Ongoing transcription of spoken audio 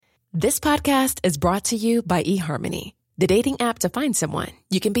This podcast is brought to you by eHarmony, the dating app to find someone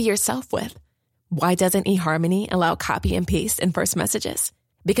you can be yourself with. Why doesn't eHarmony allow copy and paste in first messages?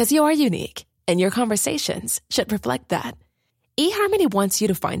 Because you are unique, and your conversations should reflect that. eHarmony wants you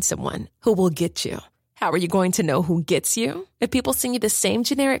to find someone who will get you. How are you going to know who gets you? If people send you the same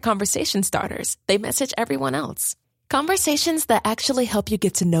generic conversation starters they message everyone else. Conversations that actually help you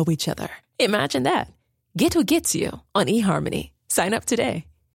get to know each other. Imagine that. Get who gets you on eHarmony. Sign up today.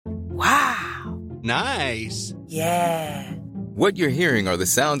 Wow. Nice. Yeah. What you're hearing are the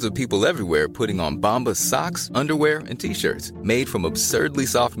sounds of people everywhere putting on Bombas socks, underwear, and T-shirts made from absurdly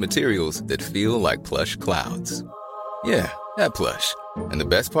soft materials that feel like plush clouds. Yeah, that plush. And the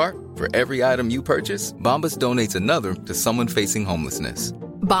best part? For every item you purchase, Bombas donates another to someone facing homelessness.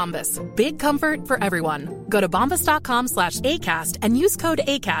 Bombas. Big comfort for everyone. Go to bombas.com/ACAST and use code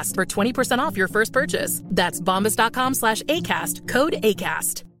ACAST for 20% off your first purchase. That's bombas.com/ACAST. Code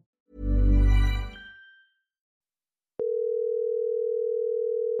ACAST.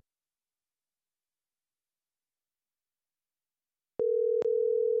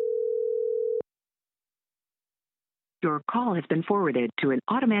 Your call has been forwarded to an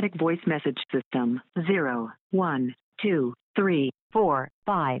automatic voice message system. 0, 1, 2, 3, 4,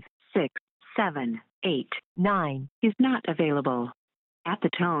 5, 6, 7, 8, 9 is not available. At the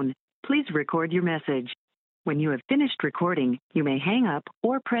tone, please record your message. When you have finished recording, you may hang up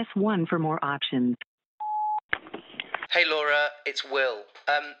or press 1 for more options. Hey Laura, it's Will.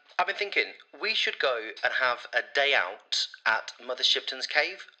 I've been thinking we should go and have a day out at Mother Shipton's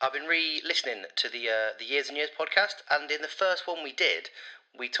cave. I've been re-listening to the Years and Years podcast, and in the first one we did,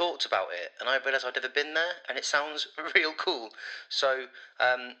 we talked about it, and I realised I'd never been there, and it sounds real cool. So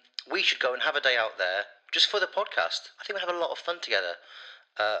we should go and have a day out there just for the podcast. I think we'll have a lot of fun together.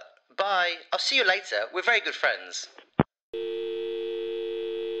 Bye. I'll see you later. We're very good friends.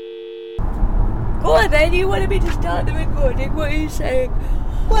 Go on then, you wanted me to start the recording. What are you saying?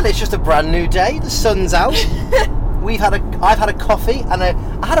 Well, it's just a brand new day. The sun's out. I've had a coffee and I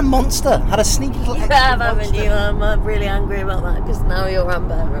had a monster. Had a sneaky little You extra have, haven't monster. you? I'm really angry about that because now you're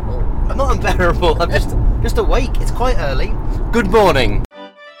unbearable. I'm not unbearable. I'm just awake. It's quite early. Good morning.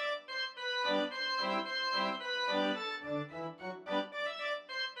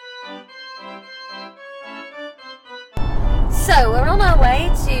 So, we're on our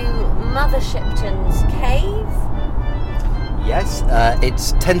way to Mother Shipton's cave. Yes,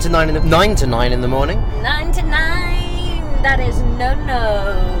 it's 9 to 9 in the morning. 9 to 9. That is no.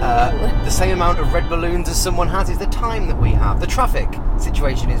 The same amount of red balloons as someone has is the time that we have. The traffic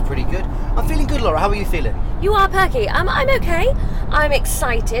situation is pretty good. I'm feeling good, Laura. How are you feeling? You are perky. I'm okay. I'm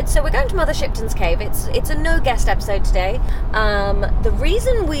excited. So we're going to Mother Shipton's cave. It's a no guest episode today. The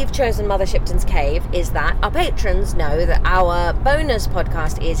reason we've chosen Mother Shipton's cave is that our patrons know that our bonus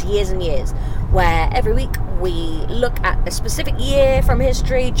podcast is Years and Years, where every week we look at a specific year from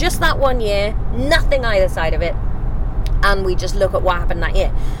history, just that one year, nothing either side of it, and we just look at what happened that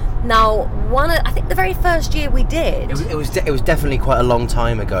year. Now, I think the very first year we did... It was definitely quite a long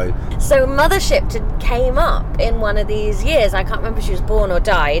time ago. So Mother Shipton came up in one of these years. I can't remember if she was born or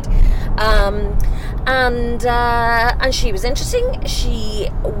died. And she was interesting. She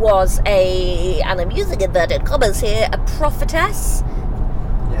was and I'm using inverted commas here, a prophetess,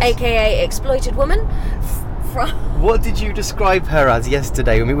 yes. AKA exploited woman. What did you describe her as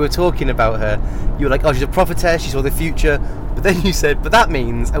yesterday when we were talking about her? You were like, oh, she's a prophetess, she saw the future. But then you said, but that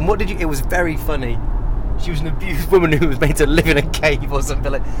means, and what did you, it was very funny. She was an abused woman who was made to live in a cave or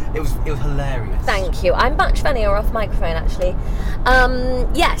something like. It was hilarious. Thank you. I'm much funnier off microphone, actually.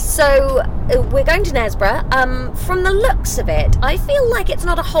 Yes, so we're going to Knaresborough. From the looks of it, I feel like it's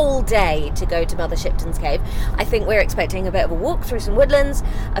not a whole day to go to Mother Shipton's cave. I think we're expecting a bit of a walk through some woodlands,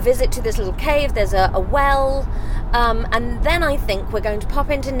 a visit to this little cave. There's a well, and then I think we're going to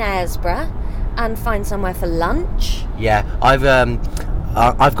pop into Knaresborough and find somewhere for lunch. Yeah, I've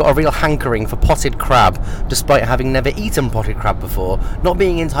got a real hankering for potted crab, despite having never eaten potted crab before, not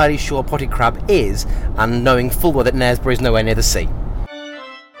being entirely sure what potted crab is, and knowing full well that Knaresborough is nowhere near the sea.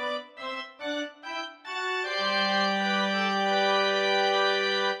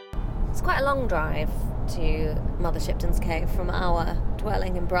 It's quite a long drive to Mother Shipton's cave from our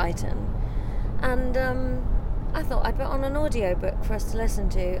dwelling in Brighton, and I thought I'd put on an audiobook for us to listen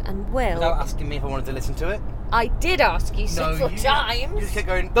to, and Will... Without asking me if I wanted to listen to it? I did ask you several times. You just kept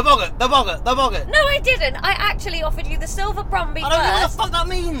going, the boggart, the boggart, the boggart. No, I didn't. I actually offered you the silver Brumby I don't know what first. the fuck that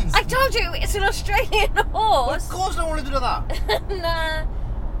means. I told you, it's an Australian horse. Well, of course I wanted to do that. Nah.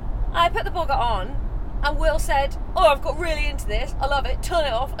 I put the boggart on, and Will said, oh, I've got really into this. I love it. Turn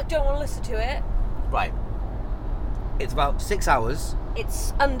it off. I don't want to listen to it. Right. It's about 6 hours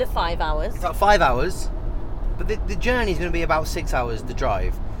It's under 5 hours. It's about 5 hours, but the journey is going to be about 6 hours, the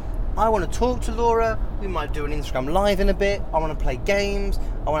drive. I want to talk to Laura. We might do an Instagram live in a bit. I want to play games.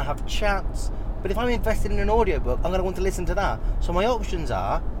 I want to have chats. But if I'm invested in an audiobook, I'm going to want to listen to that. So my options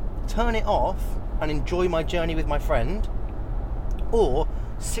are turn it off and enjoy my journey with my friend, or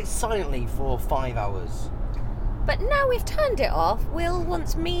sit silently for 5 hours. But now we've turned it off, Will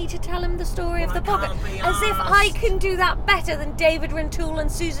wants me to tell him the story of the pocket. can't be As if I can do that better than David Rintoul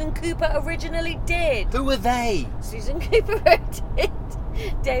and Susan Cooper originally did. Who are they? Susan Cooper wrote it.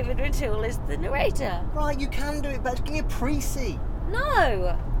 David Rintoul is the narrator. Right, you can do it better. Give me a Precy.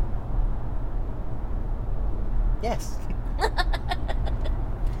 No. Yes.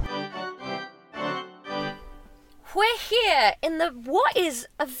 We're here in what is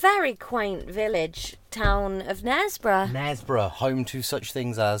a very quaint village town of Knaresborough. Knaresborough, home to such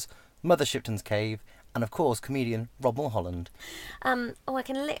things as Mother Shipton's Cave and, of course, comedian Rob Mulholland. I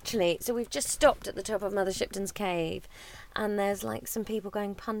can literally... So we've just stopped at the top of Mother Shipton's Cave and there's like some people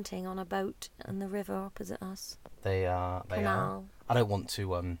going punting on a boat in the river opposite us. They are. I don't want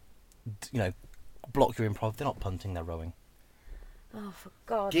to, block your improv. They're not punting, they're rowing. Oh, for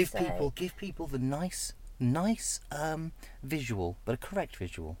God's Give sake. people the nice visual, but a correct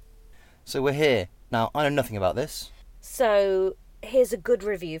visual. So we're here. Now, I know nothing about this. So, here's a good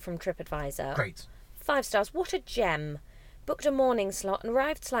review from TripAdvisor. Great. 5 stars. What a gem. Booked a morning slot and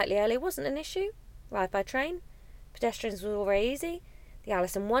arrived slightly early. Wasn't an issue. Arrived by train. Pedestrians were all very easy. The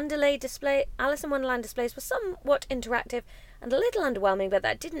Alice in Wonderland displays were somewhat interactive and a little underwhelming, but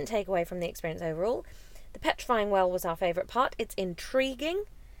that didn't take away from the experience overall. The petrifying well was our favourite part. It's intriguing.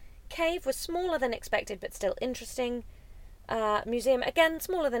 Cave was smaller than expected, but still interesting. Museum, again,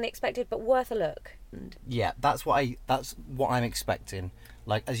 smaller than expected, but worth a look. Yeah, that's what I'm expecting.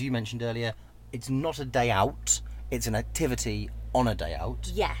 Like, as you mentioned earlier, it's not a day out, it's an activity on a day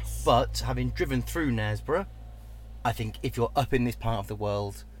out. Yes. But having driven through Knaresborough, I think if you're up in this part of the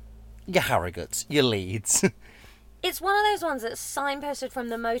world, you're Harrogates, you're Leeds. It's one of those ones that's signposted from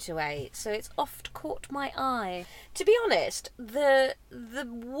the motorway, so it's oft caught my eye. To be honest, the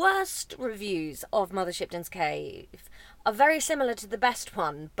worst reviews of Mother Shipton's Cave are very similar to the best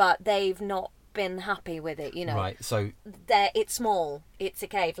one, but they've not been happy with it, you know. Right, so... It's small, it's a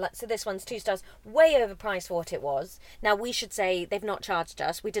cave. So this one's 2 stars, way overpriced for what it was. Now, we should say they've not charged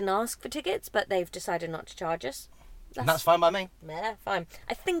us. We didn't ask for tickets, but they've decided not to charge us. That's fine by me. Yeah, fine.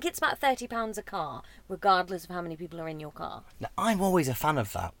 I think it's about £30 a car, regardless of how many people are in your car. Now, I'm always a fan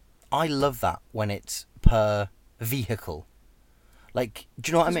of that. I love that when it's per vehicle. Like, do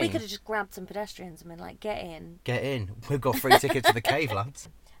you know what I mean? We could have just grabbed some pedestrians and been like, get in. Get in. We've got free tickets to the cave, lads.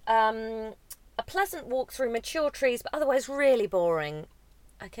 A pleasant walk through mature trees, but otherwise really boring.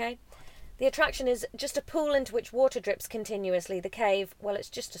 Okay? The attraction is just a pool into which water drips continuously. The cave, well, it's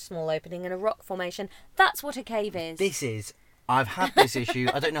just a small opening in a rock formation. That's what a cave is. I've had this issue.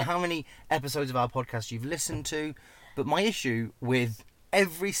 I don't know how many episodes of our podcast you've listened to, but my issue with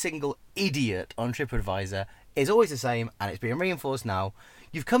every single idiot on TripAdvisor is always the same, and it's being reinforced now.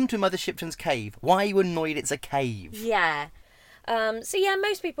 You've come to Mother Shipton's Cave. Why are you annoyed it's a cave? Yeah.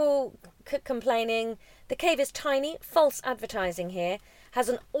 Most people complaining. The cave is tiny, false advertising here. Has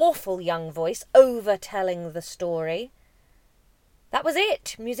an awful young voice, over-telling the story. That was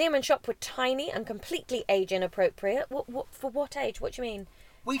it. Museum and shop were tiny and completely age inappropriate. For what age? What do you mean?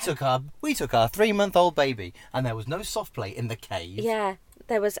 We took our 3-month-old baby, and there was no soft play in the cave. Yeah,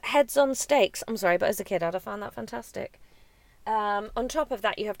 there was heads on stakes. I'm sorry, but as a kid, I'd have found that fantastic. On top of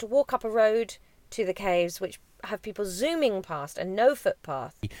that, you have to walk up a road to the caves, which have people zooming past and no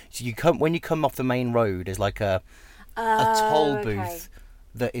footpath. So when you come off the main road, there's like a toll booth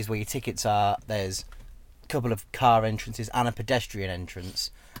that is where your tickets are. There's a couple of car entrances and a pedestrian entrance,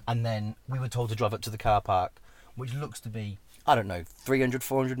 and then we were told to drive up to the car park, which looks to be, I don't know,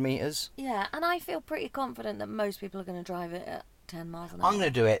 300-400 metres. Yeah, and I feel pretty confident that most people are going to drive it at 10 miles an hour. I'm going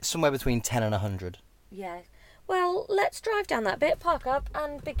to do it somewhere between 10 and 100. Yeah. Well, let's drive down that bit, park up,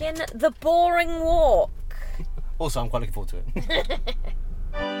 and begin the boring walk. Also, I'm quite looking forward to it.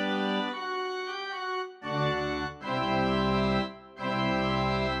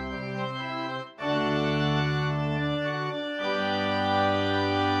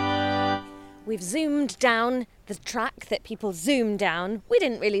 We've zoomed down the track that people zoom down. We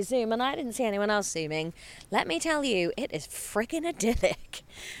didn't really zoom, and I didn't see anyone else zooming. Let me tell you, it is friggin' idyllic.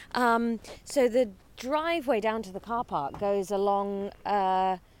 So the driveway down to the car park goes along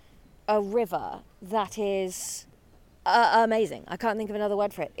a river that is amazing. I can't think of another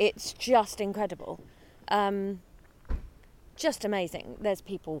word for it. It's just incredible. just amazing. There's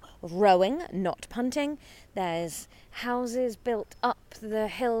people rowing, not punting. There's houses built up the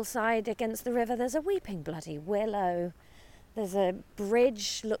hillside against the river. There's a weeping bloody willow. There's a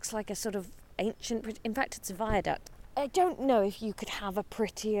bridge, looks like a sort of ancient bridge. In fact, it's a viaduct. I don't know if you could have a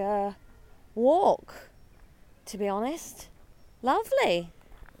prettier walk, to be honest. Lovely.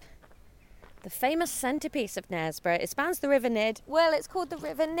 The famous centrepiece of Knaresborough. It spans the River Nid. Well, it's called the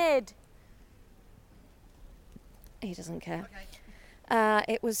River Nid. He doesn't care. Okay.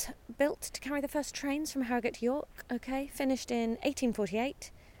 It was built to carry the first trains from Harrogate to York. Okay, finished in 1848,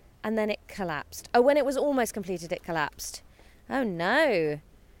 and then it collapsed. Oh, when it was almost completed, it collapsed. Oh no.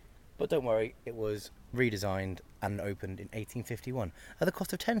 But don't worry, it was redesigned and opened in 1851 at the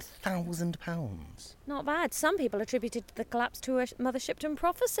cost of £10,000. Not bad. Some people attributed the collapse to a Mother Shipton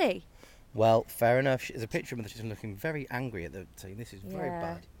prophecy. Well, fair enough. There's a picture of Mother Shipton looking very angry at the scene. This is very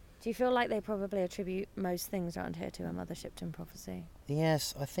bad. Do you feel like they probably attribute most things around here to a Mother Shipton prophecy?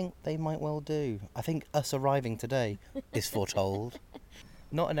 Yes, I think they might well do. I think us arriving today is foretold.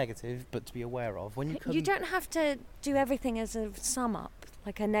 Not a negative, but to be aware of. When you come... You don't have to do everything as a sum up,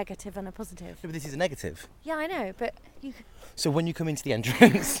 like a negative and a positive. No, but this is a negative. Yeah, I know, but you... So when you come into the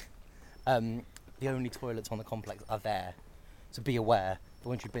entrance, the only toilets on the complex are there. So be aware that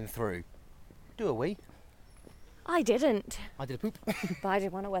once you've been through, do a wee. I didn't. I did a poop. But I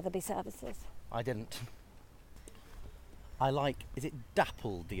did one at Weatherby Services. I didn't. I like... Is it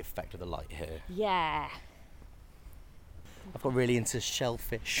dappled, the effect of the light here? Yeah. I've got really into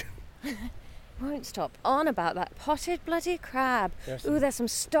shellfish. Won't stop on about that potted bloody crab. There's some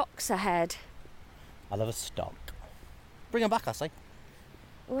stocks ahead. I love a stock. Bring them back, I say.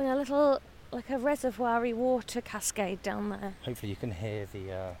 Oh, and a little, like a reservoir-y water cascade down there. Hopefully you can hear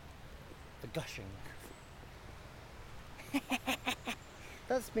the gushing.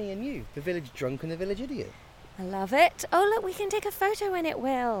 That's me and you, the village drunk and the village idiot. I love it. Oh, look, we can take a photo in it,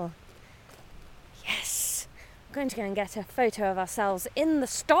 Will. Yes. I'm going to go and get a photo of ourselves in the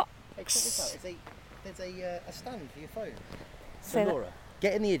stocks. Hey, check this out. There's a stand for your phone. So Laura,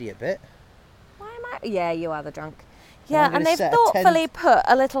 get in the idiot bit. Why am I? Yeah, you are the drunk. Yeah, and they've set a thoughtfully put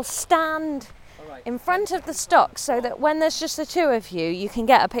a little stand in front of the stocks so that when there's just the two of you, you can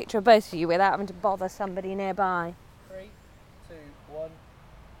get a picture of both of you without having to bother somebody nearby. 3, 2, 1.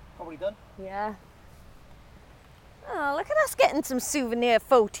 Probably done. Yeah. Oh, look at us getting some souvenir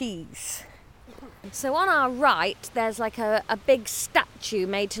photos. So on our right, there's like a big statue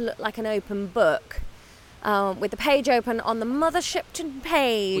made to look like an open book, with the page open on the Mother Shipton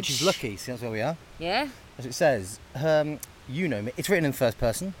page. Which is lucky, see that's where we are. Yeah. As it says, you know me. It's written in first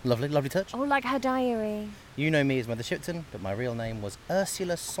person. Lovely, lovely touch. Oh, like her diary. You know me as Mother Shipton, but my real name was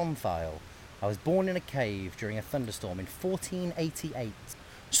Ursula Somphile. I was born in a cave during a thunderstorm in 1488.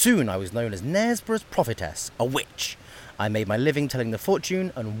 Soon I was known as Knaresborough's prophetess, a witch. I made my living telling the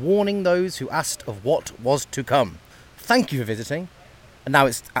fortune and warning those who asked of what was to come. Thank you for visiting. And now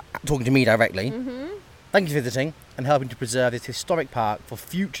it's talking to me directly. Mm-hmm. Thank you for visiting and helping to preserve this historic park for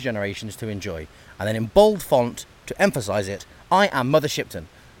future generations to enjoy. And then in bold font, to emphasise it, I am Mother Shipton.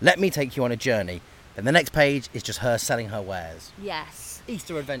 Let me take you on a journey. Then the next page is just her selling her wares. Yes.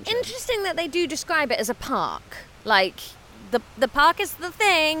 Easter adventure. Interesting that they do describe it as a park. Like, the park is the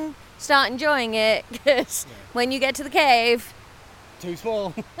thing. Start enjoying it, because when you get to the cave... Too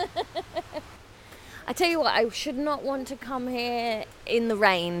small. I tell you what, I should not want to come here in the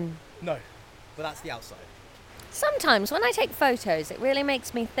rain. No, but that's the outside. Sometimes when I take photos, it really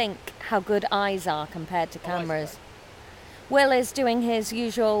makes me think how good eyes are compared to cameras. Will is doing his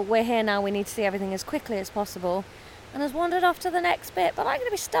usual, we're here now, we need to see everything as quickly as possible, and has wandered off to the next bit, but I'm going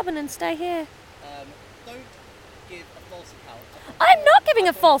to be stubborn and stay here. Don't give a false account. I'm not giving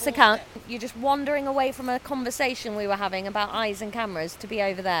a false account. You're just wandering away from a conversation we were having about eyes and cameras to be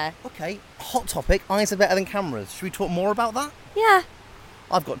over there. Okay, hot topic, eyes are better than cameras. Should we talk more about that? Yeah.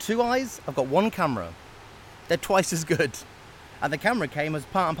 I've got 2 eyes, I've got 1 camera. They're twice as good. And the camera came as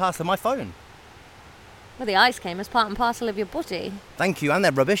part and parcel of my phone. Well, the eyes came as part and parcel of your body. Thank you, and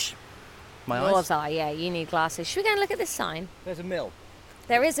they're rubbish. My eyes. Yours are, yeah, you need glasses. Should we go and look at this sign? There's a mill.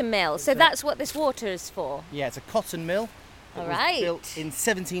 There is a mill, so that's what this water is for. Yeah, it's a cotton mill. All It right. was built in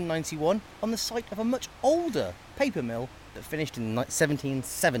 1791 on the site of a much older paper mill that finished in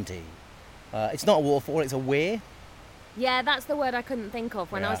 1770. It's not a waterfall, it's a weir. Yeah, that's the word I couldn't think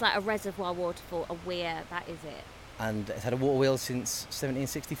of when I Yeah. was like a reservoir waterfall, a weir, that is it. And it's had a water wheel since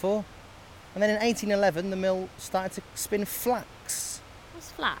 1764. And then in 1811, the mill started to spin flax.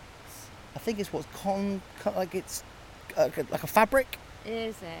 What's flax? I think it's what's like it's like a fabric.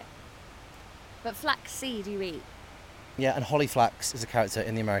 Is it? But flax seed you eat. Yeah, and Holly Flax is a character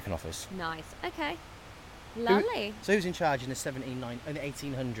in The American Office. Nice. Okay. Lovely. So who's in charge in the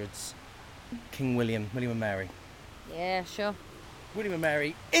 1800s? King William and Mary. Yeah, sure. William and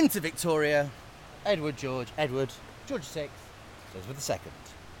Mary into Victoria. Edward VI, Elizabeth II.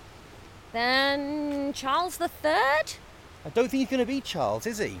 Then Charles III? I don't think he's going to be Charles,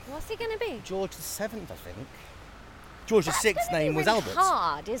 is he? What's he going to be? George VII, I think. George VI's name was really Albert.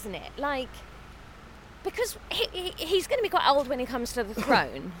 Hard, isn't it? Like, because he's going to be quite old when he comes to the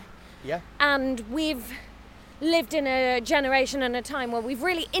throne. Yeah. And we've lived in a generation and a time where we've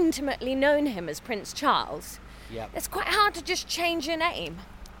really intimately known him as Prince Charles. Yeah. It's quite hard to just change your name.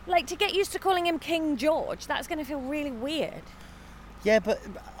 Like, to get used to calling him King George, that's going to feel really weird. Yeah, but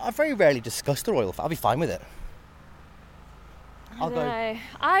I very rarely discuss the royal. I'll be fine with it. I don't know.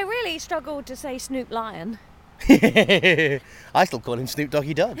 I really struggled to say Snoop Lion. I still call him Snoop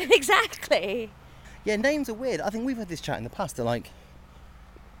Doggy Dog. Exactly. Yeah, names are weird. I think we've had this chat in the past. They're like,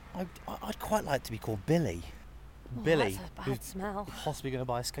 I'd quite like to be called Billy. Oh, Billy. That's a bad smell. Possibly going to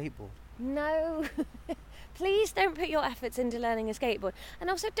buy a skateboard. No. Please don't put your efforts into learning a skateboard. And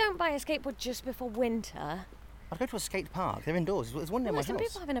also don't buy a skateboard just before winter. I'd go to a skate park. They're indoors. There's one near my house. Some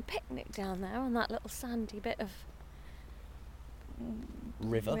people having a picnic down there on that little sandy bit of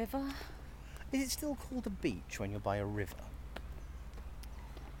river. Is it still called a beach when you're by a river?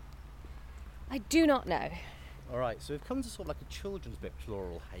 I do not know. All right, so we've come to sort of like a children's bit of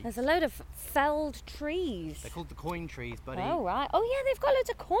Laurel Heights. There's a load of felled trees. They're called the coin trees, buddy. Oh, right. Oh, yeah, they've got loads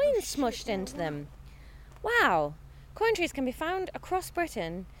of coins smushed into them. Wow. Coin trees can be found across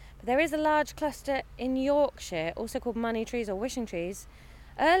Britain, but there is a large cluster in Yorkshire, also called money trees or wishing trees.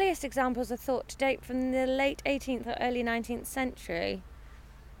 Earliest examples are thought to date from the late 18th or early 19th century.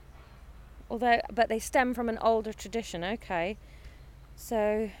 But they stem from an older tradition, okay.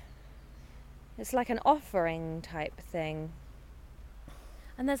 So it's like an offering type thing.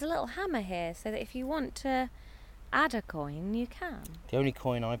 And there's a little hammer here so that if you want to add a coin, you can. The only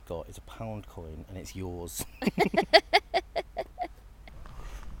coin I've got is a £1 coin and it's yours.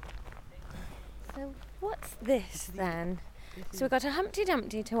 So what's this then? So we've got a Humpty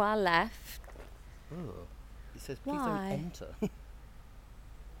Dumpty to our left. Oh, it says please Why? don't enter.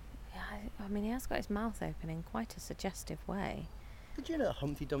 Yeah, I mean, he has got his mouth open in quite a suggestive way. Did you know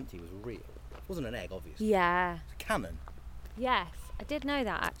Humpty Dumpty was real? It wasn't an egg, obviously. Yeah. It's a cannon. Yes, I did know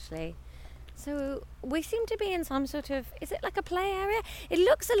that actually. So we seem to be in some sort of, is it like a play area? It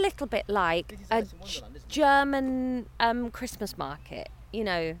looks a little bit like a German Christmas market, you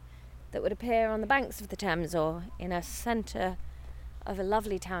know, that would appear on the banks of the Thames or in a centre of a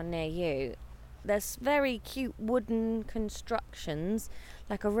lovely town near you. There's very cute wooden constructions,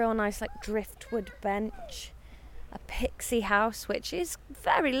 like a real nice like driftwood bench, a pixie house, which is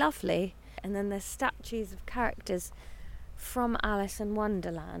very lovely. And then there's statues of characters from Alice in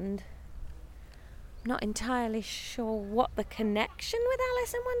Wonderland. Not entirely sure what the connection with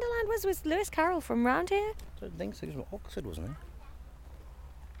Alice in Wonderland was. Was Lewis Carroll from round here? I don't think so. He was from Oxford, wasn't he?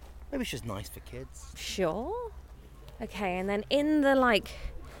 Maybe it's just nice for kids. Sure. Okay, and then in the like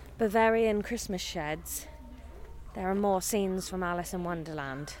Bavarian Christmas sheds, there are more scenes from Alice in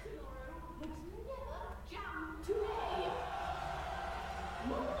Wonderland.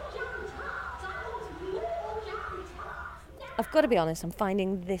 I've got to be honest, I'm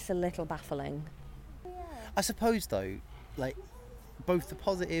finding this a little baffling. I suppose, though, like, both the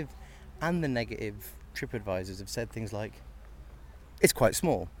positive and the negative TripAdvisors have said things like, it's quite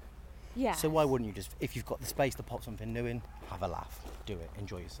small. Yeah. So why wouldn't you just, if you've got the space to pop something new in, have a laugh, do it,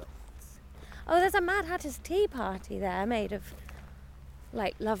 enjoy yourself. Oh, there's a Mad Hatter's tea party there made of,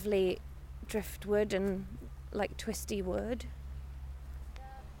 like, lovely driftwood and, like, twisty wood.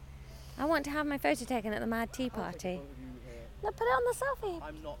 I want to have my photo taken at the Mad Tea Party. No, put it on the selfie.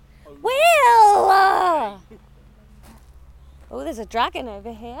 I'm not... Will! Oh, there's a dragon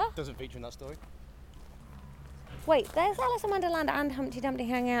over here. Doesn't feature in that story. Wait, there's Alice in Wonderland and Humpty Dumpty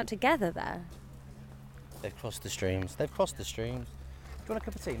hanging out together there. They've crossed the streams. Do you want a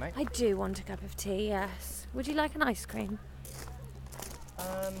cup of tea, mate? I do want a cup of tea, yes. Would you like an ice cream?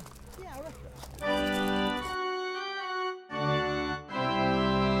 Yeah, I reckon.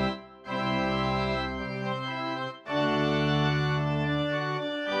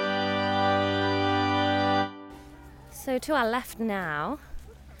 So to our left now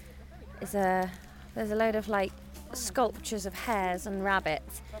is there's a load of like sculptures of hares and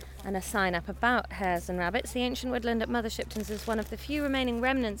rabbits and a sign up about hares and rabbits. The ancient woodland at Mother Shipton's is one of the few remaining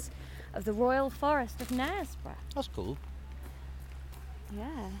remnants of the Royal Forest of Knaresborough. That's cool.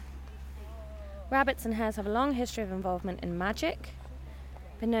 Yeah. Rabbits and hares have a long history of involvement in magic,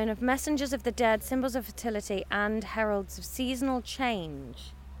 been known as messengers of the dead, symbols of fertility and heralds of seasonal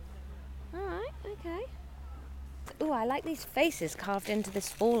change. Alright, okay. Ooh, I like these faces carved into this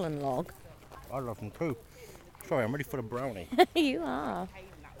fallen log. I love them too. Sorry, I'm ready for the brownie. You are.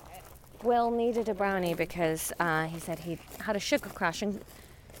 Will needed a brownie because he said he had a sugar crash and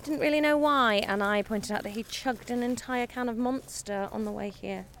didn't really know why, and I pointed out that he chugged an entire can of Monster on the way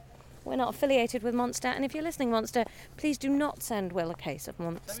here. We're not affiliated with Monster, and if you're listening, Monster, please do not send Will a case of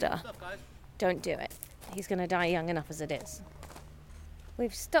Monster. Don't do it. He's going to die young enough as it is.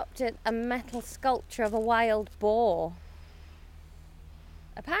 We've stopped at a metal sculpture of a wild boar.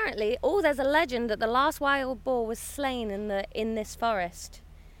 Apparently, there's a legend that the last wild boar was slain in this forest.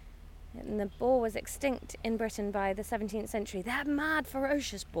 And the boar was extinct in Britain by the 17th century. They're mad,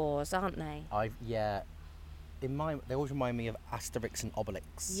 ferocious boars, aren't they? Yeah. They always remind me of Asterix and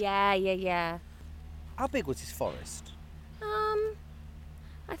Obelix. Yeah. How big was this forest?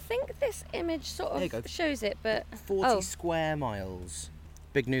 I think this image sort of shows it, but... 40 square miles.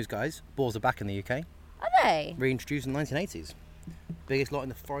 Big news, guys. Boars are back in the UK. Are they? Reintroduced in the 1980s. Biggest lot in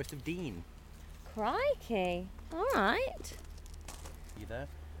the Forest of Dean. Crikey. All right. You there?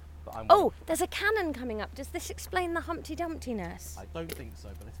 There's a cannon coming up. Does this explain the Humpty Dumpty-ness? I don't think so,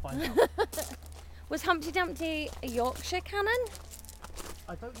 but let's find out. Was Humpty Dumpty a Yorkshire cannon?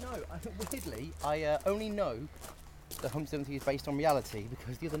 I don't know. Weirdly, I only know that Humpty Dumpty is based on reality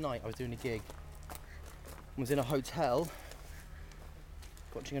because the other night I was doing a gig. I was in a hotel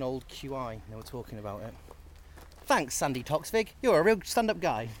watching an old QI and they were talking about it. Thanks, Sandy Toksvig. You're a real stand-up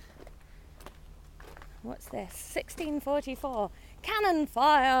guy. What's this? 1644. Cannon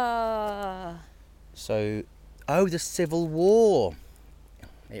fire! So, the Civil War.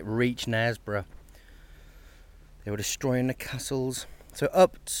 It reached Knaresborough. They were destroying the castles. So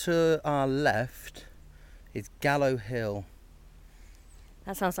up to our left is Gallow Hill.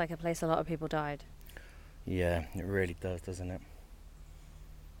 That sounds like a place a lot of people died. Yeah, it really does, doesn't it?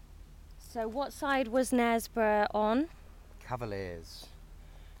 So what side was Knaresborough on? Cavaliers.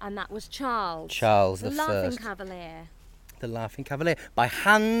 And that was Charles. Charles the Laughing First. Cavalier. The Laughing Cavalier. By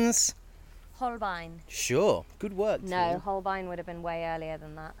Hans... Holbein. Sure. Good work. No, team. Holbein would have been way earlier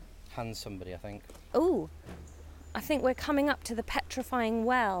than that. Hans somebody, I think. Ooh. I think we're coming up to the petrifying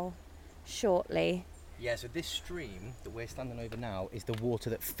well shortly. Yeah, so this stream that we're standing over now is the water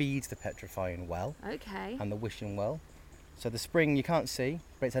that feeds the petrifying well. Okay. And the wishing well. So the spring you can't see,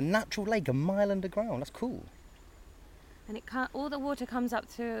 but it's a natural lake a mile underground. That's cool. And all the water comes up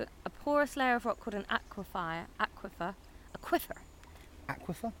through a porous layer of rock called an aquifer. Aquifer?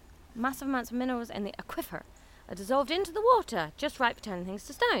 Massive amounts of minerals in the aquifer are dissolved into the water, just right for turning things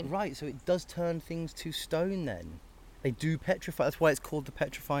to stone. Right, so it does turn things to stone then. They do petrify. That's why it's called the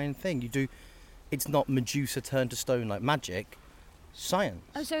petrifying thing. It's not Medusa turned to stone like magic. Science.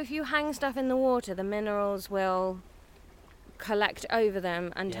 Oh, so if you hang stuff in the water, the minerals will collect over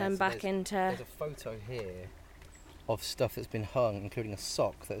them and turn back into... There's a photo here of stuff that's been hung, including a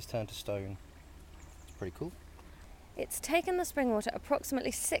sock that has turned to stone. It's pretty cool. It's taken the spring water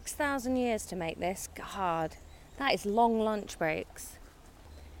approximately 6,000 years to make this. God, that is long lunch breaks.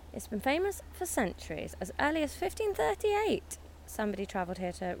 It's been famous for centuries. As early as 1538, somebody travelled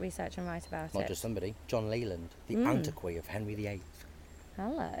here to research and write about it. Not just somebody. John Leyland, the antiquary of Henry VIII.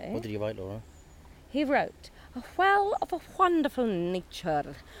 Hello. What did he write, Laura? He wrote, "A well of a wonderful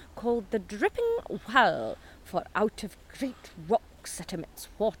nature, called the Dripping Well, for out of great rocks it emits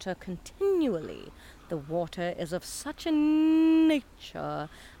water continually. The water is of such a nature..."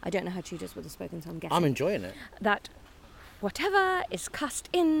 I don't know how Tudors would have spoken, so I'm guessing. I'm enjoying it. "That whatever is cast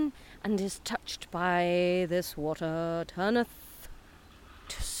in and is touched by this water turneth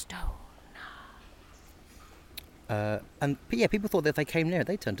to stone." People thought that if they came near it,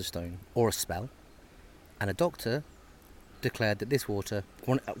 they turned to stone or a spell. And a doctor declared that this water,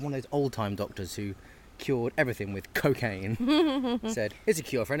 one of those old-time doctors who cured everything with cocaine, said, "It's a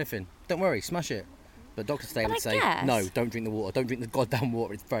cure for anything. Don't worry, smash it." But Dr. Stay would say, "No, don't drink the water. Don't drink the goddamn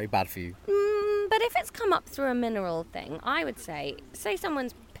water. It's very bad for you." But if it's come up through a mineral thing, I would say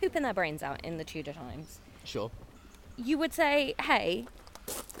someone's pooping their brains out in the Tudor times. Sure. You would say, hey,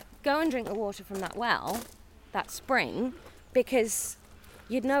 go and drink the water from that well, that spring, because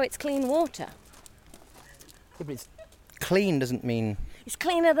you'd know it's clean water. Yeah, but it's clean doesn't mean... It's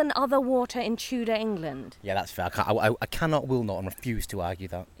cleaner than other water in Tudor England. Yeah, that's fair. I cannot, will not, and refuse to argue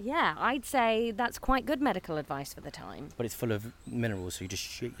that. Yeah, I'd say that's quite good medical advice for the time. But it's full of minerals, so you just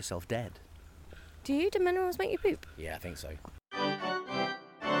shit yourself dead. Do minerals make you poop? Yeah, I think so.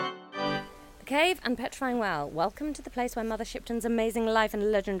 The Cave and Petrifying Well. Welcome to the place where Mother Shipton's amazing life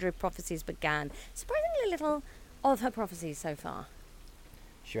and legendary prophecies began. Surprisingly little of her prophecies so far.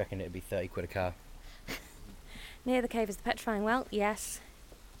 Do you reckon it'd be 30 quid a car? Near the cave is the Petrifying Well, yes.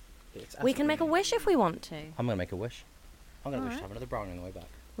 We can make a wish if we want to. I'm going to make a wish. I'm going to wish to have another brownie on the way back.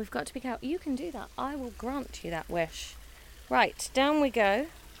 We've got to be careful. You can do that. I will grant you that wish. Right, down we go.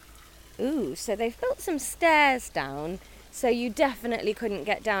 Ooh, so they've built some stairs down, so you definitely couldn't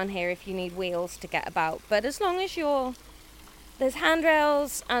get down here if you need wheels to get about. But as long as there's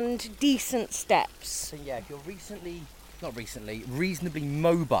handrails and decent steps. So yeah, if you're reasonably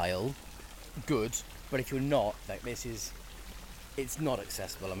mobile, good. But if you're not, it's not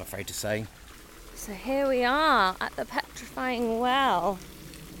accessible, I'm afraid to say. So here we are at the petrifying well.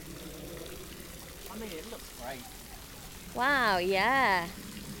 I mean, it looks great. Wow, yeah.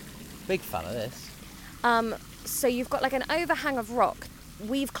 Big fan of this. So you've got like an overhang of rock.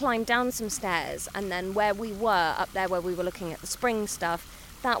 We've climbed down some stairs, and then where we were, up there where we were looking at the spring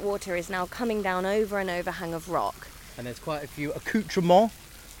stuff, that water is now coming down over an overhang of rock. And there's quite a few accoutrements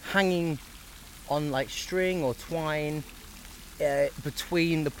hanging on like string or twine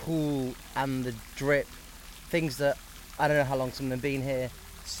between the pool and the drip. Things that, I don't know how long some of them have been here.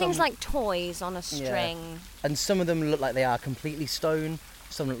 Things like toys on a string. Yeah. And some of them look like they are completely stone.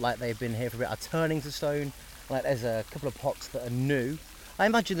 Some look like they've been here for a bit, are turning to stone. Like there's a couple of pots that are new. I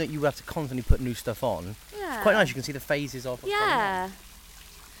imagine that you would have to constantly put new stuff on. Yeah. It's quite nice, you can see the phases of. Yeah.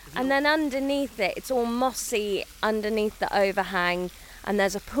 And then underneath it, it's all mossy underneath the overhang, and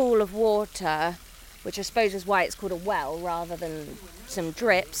there's a pool of water, which I suppose is why it's called a well rather than some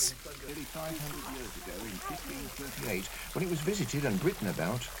drips. Nearly 500 years ago, in 1538, when it was visited and written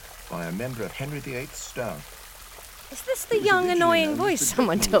about by a member of Henry VIII's staff. Is this the young, annoying voice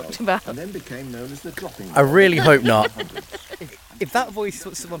someone talked about? And then became known as the dropping well. I really hope not. If that voice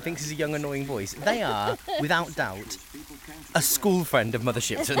what someone thinks is a young, annoying voice, they are, without doubt, a school friend of Mother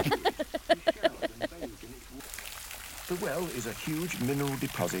Shipton. The well is a huge mineral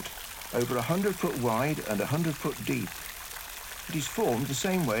deposit, over 100 foot wide and 100 foot deep. It is formed the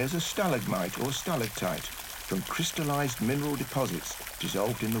same way as a stalagmite or stalactite, from crystallized mineral deposits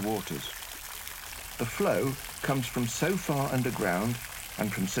dissolved in the waters. The flow comes from so far underground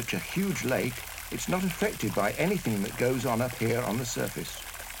and from such a huge lake, it's not affected by anything that goes on up here on the surface.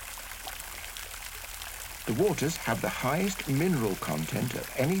 The waters have the highest mineral content of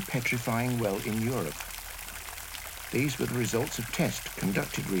any petrifying well in Europe. These were the results of tests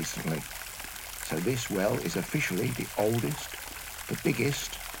conducted recently. So this well is officially the oldest, the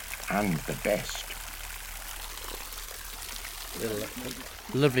biggest, and the best.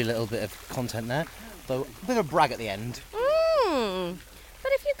 Lovely little bit of content there, though a bit of a brag at the end.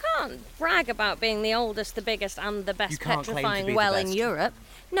 But if you can't brag about being the oldest, the biggest, and the best petrifying well in Europe,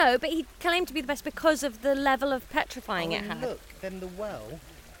 no, but he claimed to be the best because of the level of petrifying it had. Look, then the well,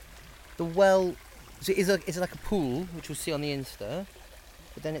 so it's like a pool, which we'll see on the Insta,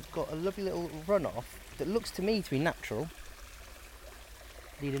 but then it's got a lovely little runoff that looks to me to be natural,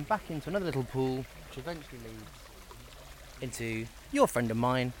 leading back into another little pool, which eventually leads into your friend of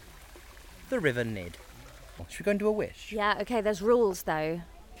mine, the River Nid. Should we go and do a wish? Yeah, okay, there's rules though.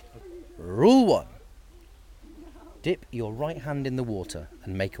 Rule 1. Dip your right hand in the water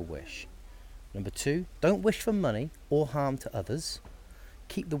and make a wish. Number 2, don't wish for money or harm to others.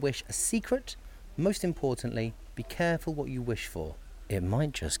 Keep the wish a secret. Most importantly, be careful what you wish for. It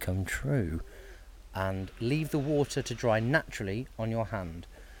might just come true. And leave the water to dry naturally on your hand.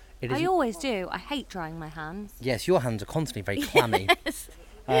 I always do. I hate drying my hands. Yes, your hands are constantly very clammy. Yes.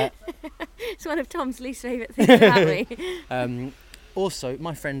 It's one of Tom's least favourite things about me. Also,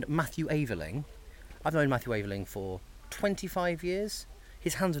 my friend Matthew Aveling, I've known Matthew Aveling for 25 years.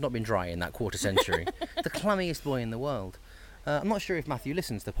 His hands have not been dry in that quarter century. The clammiest boy in the world. I'm not sure if Matthew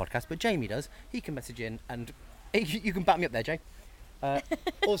listens to the podcast, but Jamie does. He can message in and you can back me up there, Jay.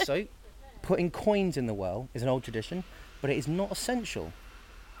 Also, putting coins in the well is an old tradition, but it is not essential.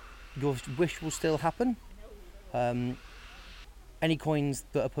 Your wish will still happen. Any coins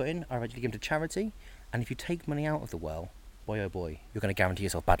that are put in are eventually given to charity, and if you take money out of the well, boy oh boy, you're going to guarantee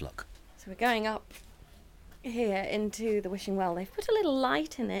yourself bad luck. So we're going up here into the wishing well. They've put a little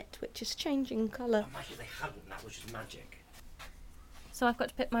light in it, which is changing colour. Imagine they hadn't, that was just magic. So I've got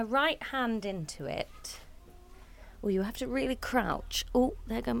to put my right hand into it. Oh, you have to really crouch. Oh,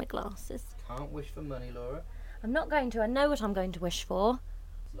 there go my glasses. Can't wish for money, Laura. I'm not going to. I know what I'm going to wish for.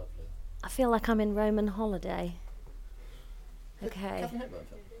 It's lovely. I feel like I'm in Roman holiday. Okay.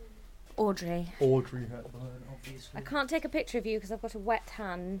 Audrey Hepburn, obviously. I can't take a picture of you because I've got a wet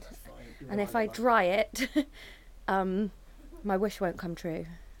hand, and if I dry it, my wish won't come true. Do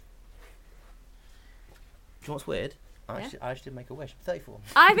you know what's weird? I actually did make a wish. 34.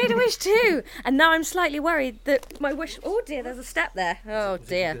 I made a wish too, and now I'm slightly worried that my wish. Oh dear, there's a step there. Oh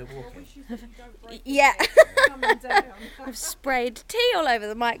dear. Yeah. I've sprayed tea all over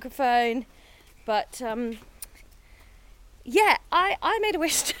the microphone, but yeah, I made a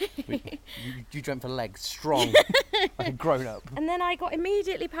wish too. You dreamt for legs, strong, like a grown up. And then I got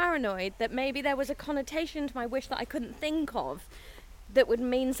immediately paranoid that maybe there was a connotation to my wish that I couldn't think of, that would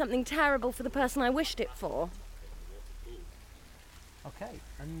mean something terrible for the person I wished it for. Okay,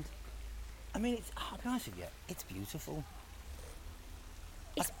 and I mean, I'll be honest with you, it's beautiful.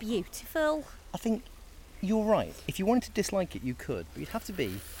 It's beautiful. I think you're right. If you wanted to dislike it, you could, but you'd have to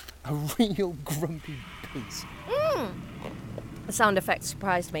be a real grumpy piece. The sound effect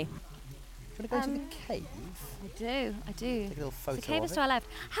surprised me. Do you want to go to the cave? I do. Take a little photo The cave of is it. to our left.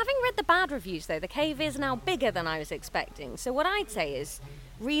 Having read the bad reviews, though, the cave is now bigger than I was expecting. So what I'd say is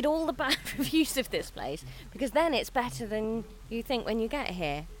read all the bad reviews of this place, because then it's better than you think when you get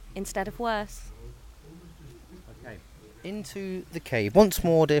here, instead of worse. Okay. Into the cave. Once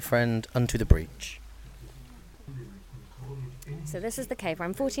more, dear friend, unto the breach. So this is the cave. We're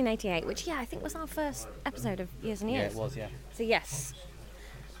in 1488, which, I think was our first episode of Years and Years. Yeah, it was, yeah. So yes,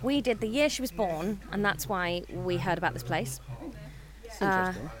 we did the year she was born, and that's why we heard about this place. It's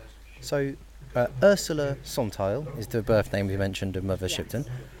interesting. So, Ursula Sontile is the birth name we mentioned of Mother Shipton.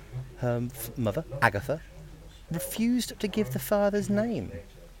 Her mother, Agatha, refused to give the father's name.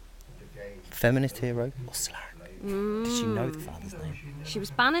 Feminist hero or slag? Did she know the father's name? She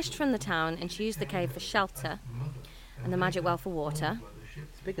was banished from the town, and she used the cave for shelter and the magic well for water.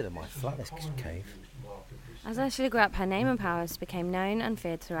 It's bigger than my flat, this cave. As Ursula grew up, her name and powers became known and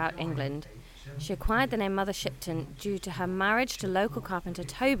feared throughout England. She acquired the name Mother Shipton due to her marriage to local carpenter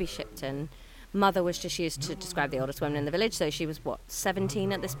Toby Shipton. Mother was just used to describe the oldest woman in the village, so she was,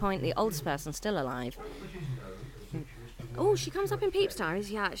 17 at this point, the oldest person still alive. Oh, she comes up in Peep's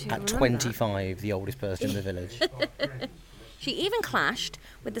Diaries, actually. At 25, the oldest person in the village. She even clashed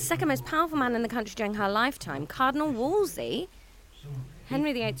with the second most powerful man in the country during her lifetime, Cardinal Wolsey,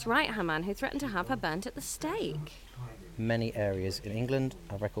 Henry VIII's right-hand man, who threatened to have her burnt at the stake. Many areas in England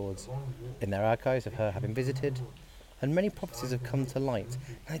have records in their archives of her having visited, and many prophecies have come to light.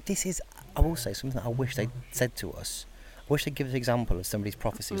 Now, this is, I will say, something that I wish they'd said to us. I wish they'd give us an example of somebody's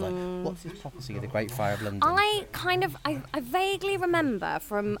prophecies. Like, what's this prophecy of the Great Fire of London? I vaguely remember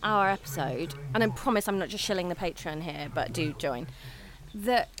from our episode, and I promise I'm not just shilling the Patreon here, but do join,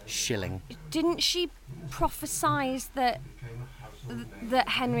 that... Shilling. Didn't she prophesise that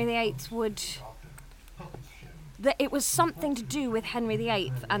Henry VIII would... that it was something to do with Henry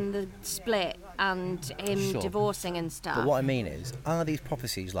VIII and the split and him divorcing and stuff? But what I mean is, are these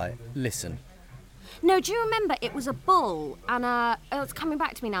prophecies like, listen... No, do you remember it was a bull and it's coming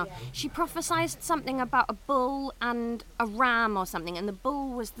back to me now. She prophesied something about a bull and a ram or something, and the bull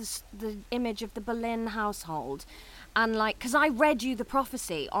was the image of the Boleyn household. And because I read you the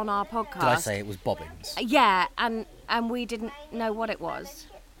prophecy on our podcast. Did I say it was bobbins? Yeah, and we didn't know what it was.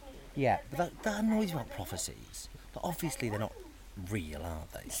 Yeah, but that annoys me about prophecies. But obviously they're not real, are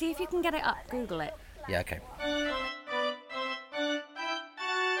they? See if you can get it up, Google it. Yeah, okay.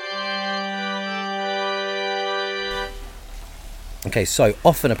 Okay, so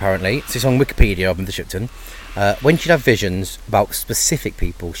often apparently, this is on Wikipedia of Mother Shipton, when she'd have visions about specific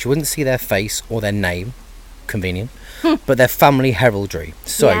people, she wouldn't see their face or their name, convenient, but their family heraldry.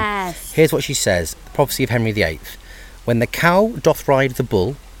 So, Here's what she says, the prophecy of Henry VIII. When the cow doth ride the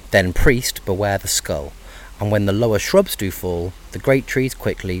bull, then priest, beware the skull. And when the lower shrubs do fall, the great trees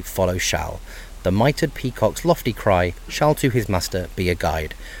quickly follow shall. The mitred peacock's lofty cry shall to his master be a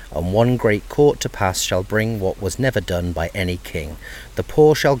guide, and one great court to pass shall bring what was never done by any king. The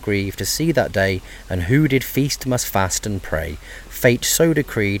poor shall grieve to see that day, and who did feast must fast and pray. Fate so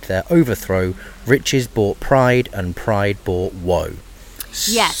decreed their overthrow, riches bought pride, and pride bought woe.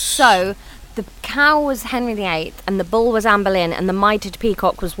 Yes, so the cow was Henry VIII, and the bull was Anne Boleyn, and the mitred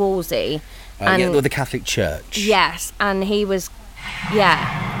peacock was Wolsey. The Catholic Church. Yes, and he was,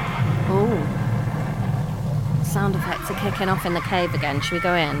 Ooh. Sound effects are kicking off in the cave again. Should we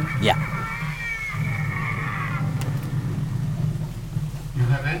go in? Yeah. You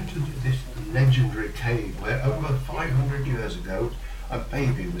have entered this legendary cave where over 500 years ago a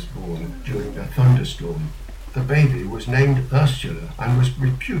baby was born during a thunderstorm. The baby was named Ursula and was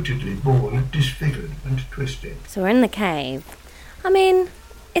reputedly born disfigured and twisted. So we're in the cave. I mean,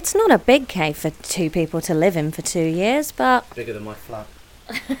 it's not a big cave for two people to live in for 2 years, but... Bigger than my flat.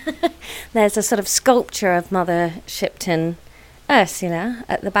 There's a sort of sculpture of Mother Shipton Ursula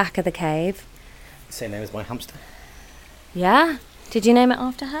at the back of the cave. Same name as my hamster. Yeah. Did you name it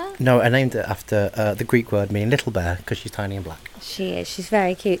after her? No, I named it after the Greek word meaning little bear because she's tiny and black. She is. She's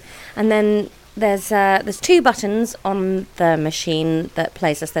very cute. And then there's 2 buttons on the machine that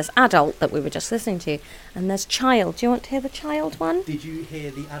plays us. There's adult that we were just listening to, and there's child. Do you want to hear the child one? Did you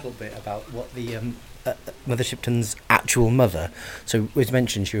hear the adult bit about what the Mother Shipton's actual mother? So it was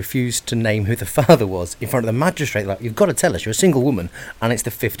mentioned she refused to name who the father was in front of the magistrate. Like, you've got to tell us, you're a single woman, and it's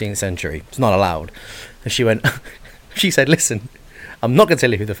the 15th century. It's not allowed. And she went, she said, listen, I'm not going to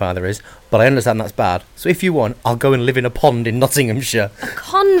tell you who the father is, but I understand that's bad. So if you want, I'll go and live in a pond in Nottinghamshire. A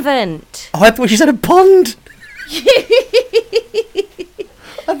convent. Oh, I thought she said a pond.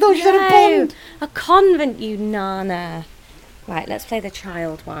 I thought she said a pond. A convent, you nana. Right, let's play the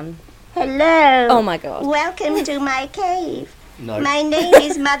child one. Hello. Oh my God. Welcome to my cave. No. My name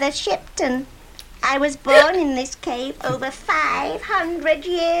is Mother Shipton. I was born in this cave over 500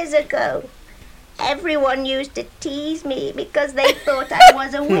 years ago. Everyone used to tease me because they thought I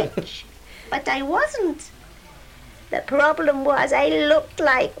was a witch, but I wasn't. The problem was I looked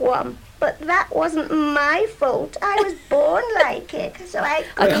like one, but that wasn't my fault. I was born like it, so I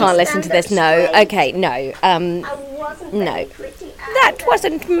can't listen to this. No. Okay, no. I wasn't very pretty That either.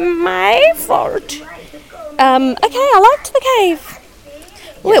 wasn't my fault. Okay, I liked the cave.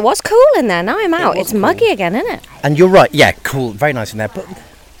 Well, it was cool in there. Now I'm out. It's muggy again, isn't it? And you're right, yeah, cool, very nice in there. But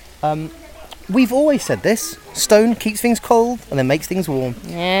we've always said this: stone keeps things cold and then makes things warm.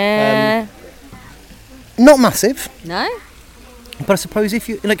 Yeah. Not massive, No? but I suppose if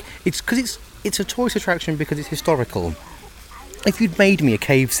you like, it's because it's a tourist attraction because it's historical. If you'd made me a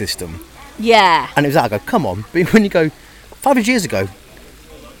cave system Yeah. and it was that, I go, come on. But when you go 500 years ago,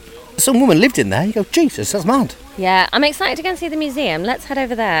 some woman lived in there, you go, Jesus, that's mad. Yeah, I'm excited to go and see the museum. Let's head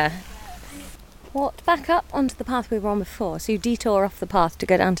over there. Walked back up onto the path we were on before, so you detour off the path to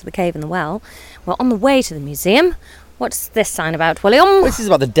go down to the cave and the well. We're on the way to the museum. What's this sign about, William? This is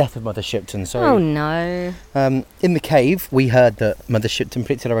about the death of Mother Shipton. So, Oh no. in the cave, we heard that Mother Shipton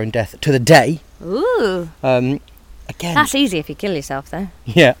predicted her own death to the day. Ooh. Again, That's easy if you kill yourself, though.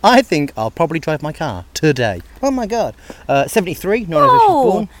 yeah, I think I'll probably drive my car today. Oh my God. 73, no one knows where she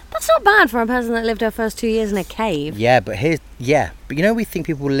was born. That's not bad for a person that lived her first 2 years in a cave. Yeah, but you know, we think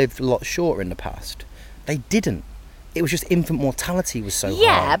people lived a lot shorter in the past. They didn't. It was just infant mortality was so high.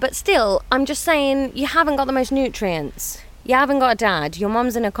 Yeah, but still, I'm just saying, you haven't got the most nutrients. You haven't got a dad. Your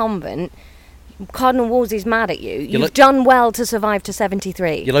mum's in a convent. Cardinal Wolsey's mad at you. You've done well to survive to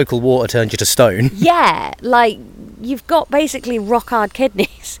 73. Your local water turned you to stone. Yeah, like, you've got basically rock-hard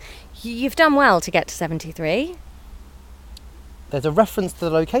kidneys. You've done well to get to 73. There's a reference to the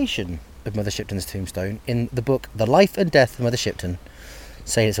location of Mother Shipton's tombstone in the book The Life and Death of Mother Shipton,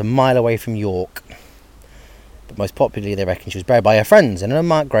 saying it's a mile away from York. But most popularly, they reckon she was buried by her friends in an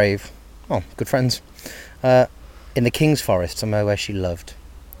unmarked grave. Oh, good friends. In the King's Forest, somewhere where she loved.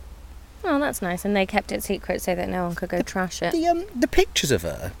 Oh, that's nice. And they kept it secret so that no one could go trash it. The pictures of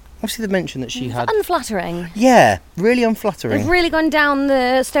her, obviously they mentioned that she had... Unflattering. Yeah, really unflattering. They've really gone down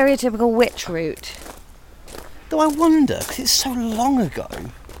the stereotypical witch route. Though I wonder, because it's so long ago,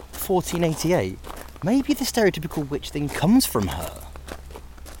 1488, maybe the stereotypical witch thing comes from her.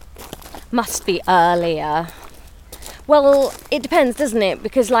 Must be earlier. Well, it depends, doesn't it?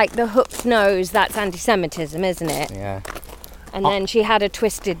 Because, like, the hooked nose, that's anti-Semitism, isn't it? Yeah. And then she had a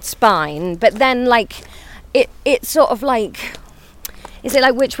twisted spine. But then, like, it's sort of like... Is it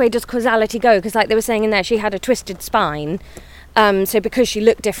like, which way does causality go? Because, like they were saying in there, she had a twisted spine. So because she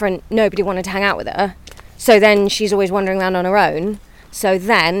looked different, nobody wanted to hang out with her. So then she's always wandering around on her own. So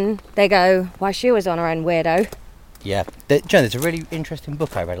then they go, why she was on her own, weirdo. Yeah. There's a really interesting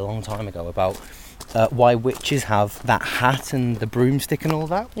book I read a long time ago about why witches have that hat and the broomstick and all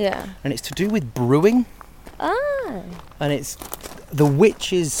that. Yeah. And it's to do with brewing. Ah. And it's the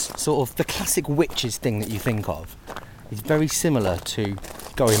witches, sort of the classic witches thing that you think of. It's very similar to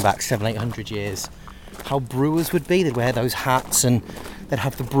going back 700-800 years. How brewers would be, they'd wear those hats and they'd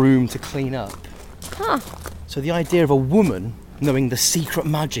have the broom to clean up. Huh. So the idea of a woman knowing the secret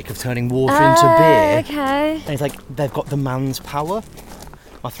magic of turning water into beer. Okay. And it's like they've got the man's power.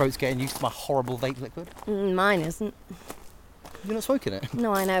 My throat's getting used to my horrible vape liquid. Mine isn't. You're not smoking it?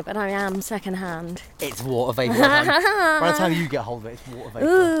 No, I know, but I am second-hand. It's water vapour. By the time you get hold of it, it's water vapour.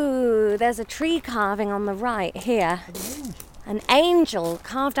 Ooh, there's a tree carving on the right here. An angel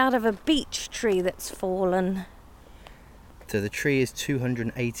carved out of a beech tree that's fallen. So the tree is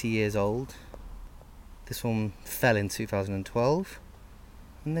 280 years old. This one fell in 2012.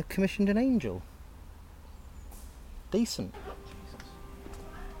 And they've commissioned an angel. Decent.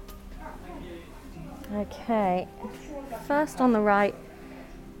 Okay. First on the right,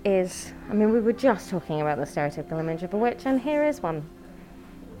 is, I mean, we were just talking about the stereotypical image of a witch, and here is one.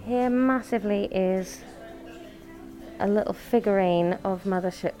 Here massively is a little figurine of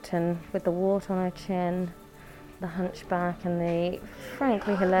Mother Shipton with the wart on her chin, the hunchback, and the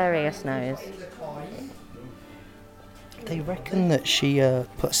frankly hilarious nose. They reckon that she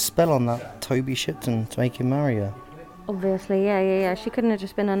put a spell on that Toby Shipton to make him marry her. Obviously, yeah. She couldn't have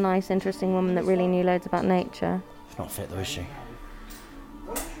just been a nice, interesting woman that really knew loads about nature. It's not fit though, is she?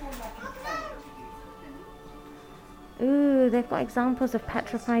 Ooh, they've got examples of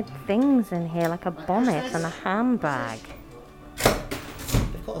petrified things in here, like a bonnet and a handbag.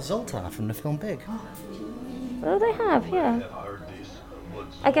 They've got a Zoltar from the film Big. Oh, they have, yeah.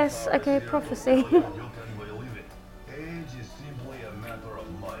 I guess, okay, prophecy.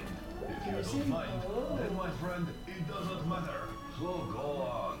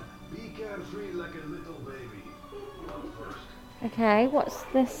 Okay, what's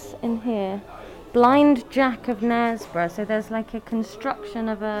this in here? Blind Jack of Knaresborough. So there's like a construction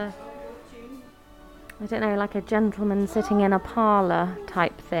of a, I don't know, like a gentleman sitting in a parlour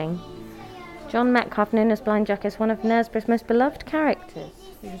type thing. John Metcalfe, known as Blind Jack, is one of Knaresborough's most beloved characters.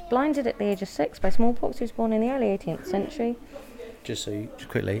 He was blinded at the age of 6 by smallpox. He was born in the early 18th century. Just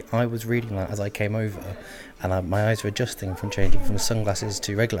quickly, I was reading that as I came over, and my eyes were adjusting from changing from sunglasses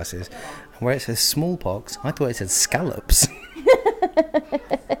to red glasses. And where it says smallpox, I thought it said scallops.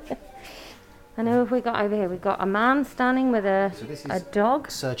 I know if we got over here, we've got a man standing with a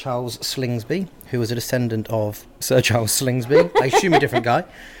dog. Sir Charles Slingsby, who was a descendant of Sir Charles Slingsby, I assume a different guy,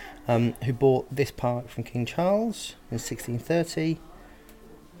 who bought this park from King Charles in 1630.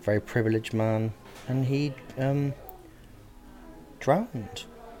 Very privileged man, and he drowned.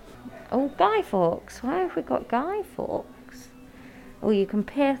 Oh, Guy Fawkes. Why have we got Guy Fawkes? Oh, you can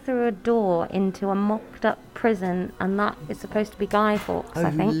peer through a door into a mocked-up prison, and that is supposed to be Guy Fawkes,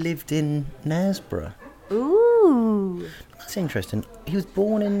 I think. Who lived in Knaresborough. Ooh. That's interesting. He was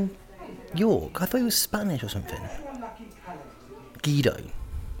born in York. I thought he was Spanish or something. Guido.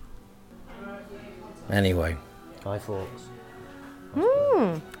 Anyway, Guy Fawkes.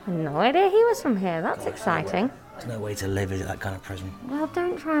 No idea he was from here. That's exciting. There's no way to live in that kind of prison. Well,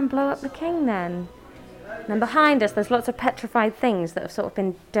 don't try and blow up the king then. And behind us, there's lots of petrified things that have sort of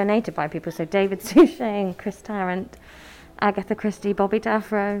been donated by people. So David Suchet and Chris Tarrant, Agatha Christie, Bobby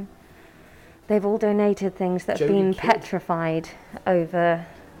Daffro. They've all donated things that have been petrified over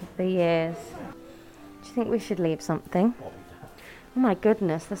the years. Do you think we should leave something? Oh my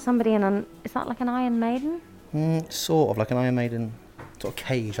goodness, there's somebody in an... Is that like an Iron Maiden? Sort of, like an Iron Maiden sort of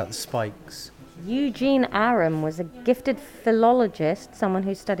cage, like the spikes. Eugene Aram was a gifted philologist, someone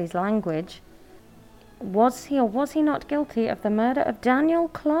who studies language. Was he or was he not guilty of the murder of Daniel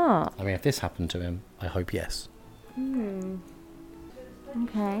Clark? I mean, if this happened to him, I hope yes. Okay.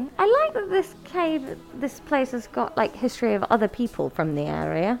 I like that this cave, this place has got like history of other people from the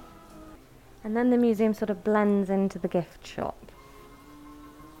area. And then the museum sort of blends into the gift shop.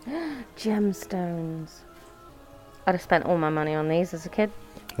 Gemstones. I'd have spent all my money on these as a kid.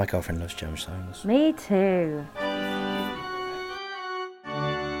 My girlfriend loves gemstones. Me too.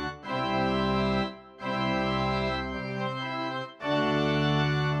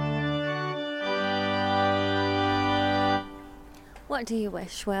 What do you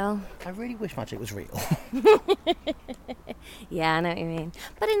wish, Will? I really wish magic was real. Yeah, I know what you mean.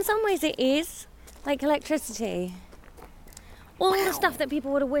 But in some ways it is. Like electricity. All the stuff that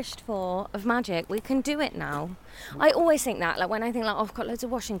people would have wished for of magic, we can do it now. I always think that, like when I think like, oh, I've got loads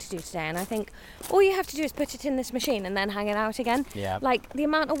of washing to do today, and I think all you have to do is put it in this machine and then hang it out again. Yeah. Like the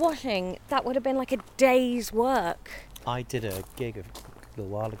amount of washing, that would have been like a day's work. I did a gig a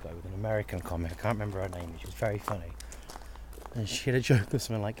little while ago with an American comic. I can't remember her name. She was very funny. And she had a joke of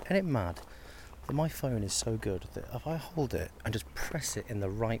something like, "Isn't it mad that my phone is so good that if I hold it and just press it in the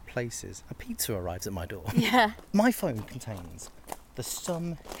right places, a pizza arrives at my door." Yeah. My phone contains the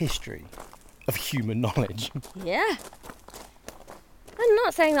sum history of human knowledge. Yeah. I'm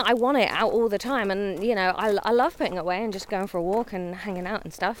not saying that I want it out all the time, and you know, I love putting it away and just going for a walk and hanging out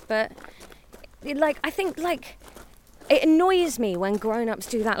and stuff, but like I think like it annoys me when grown-ups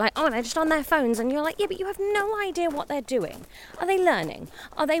do that, like, oh, they're just on their phones, and you're like, yeah, but you have no idea what they're doing. Are they learning?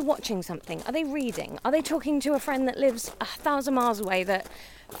 Are they watching something? Are they reading? Are they talking to a friend that lives 1,000 miles away that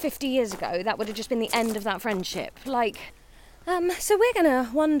 50 years ago, that would have just been the end of that friendship? Like, so we're going to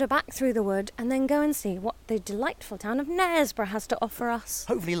wander back through the wood and then go and see what the delightful town of Knaresborough has to offer us.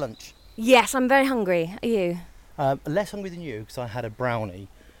 Hopefully lunch. Yes, I'm very hungry. Are you? Less hungry than you, because I had a brownie.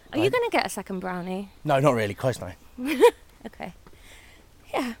 Are you going to get a second brownie? No, not really. Close now. Okay.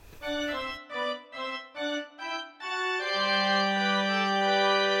 Yeah.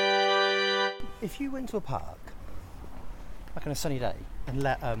 If you went to a park, like on a sunny day, and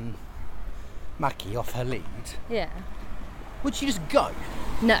let Mackie off her lead, Yeah. would she just go?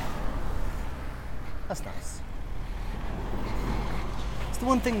 No. That's nice. It's the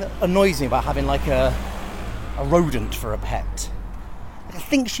one thing that annoys me about having like a rodent for a pet. Like, I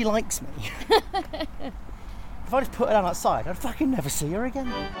think she likes me. If I just put her down outside, I'd fucking never see her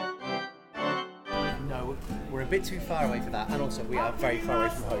again. No, we're a bit too far away for that, and also we are very far away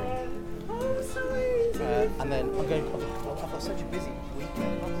from home. Oh, sorry. And then I've got such a busy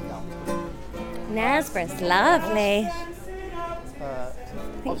weekend. Knaresborough's lovely. I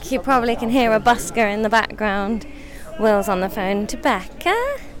think you probably can hear a busker in the background. Will's on the phone to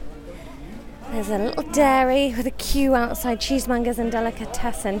Becca. There's a little dairy with a queue outside Cheesemongers and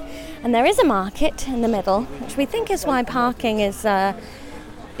Delicatessen, and there is a market in the middle, which we think is why parking is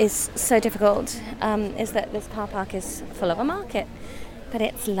so difficult. Is that this car park is full of a market, but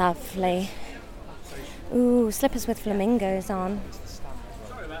it's lovely. Ooh, slippers with flamingos on.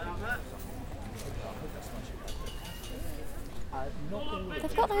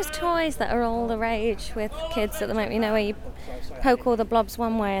 They've got those toys that are all the rage with kids at the moment, you know, where you poke all the blobs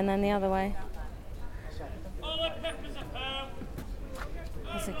one way and then the other way.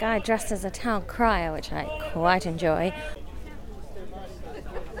 There's a guy dressed as a town crier, which I quite enjoy.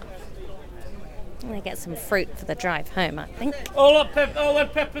 I'm going to get some fruit for the drive home, I think. All the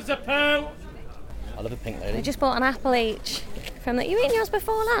peppers a pound. I love a pink lady. I just bought an apple each from that. You eating yours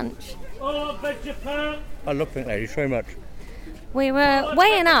before lunch? All the veg a pound. I love pink ladies so much. We were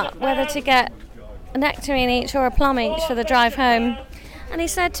weighing up whether to get a nectarine each or a plum each for the drive home. And he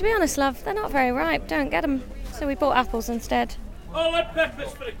said, to be honest, love, they're not very ripe. Don't get them. So we bought apples instead. All the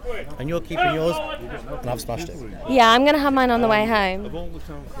peppers for the quid. And you're keeping yours, and I've smashed it. Yeah, I'm going to have mine on the way home.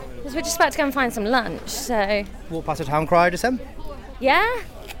 Because we're just about to go and find some lunch, so... Walk past a town crier, just then? Yeah.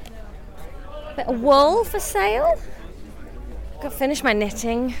 Bit of wool for sale. Got to finish my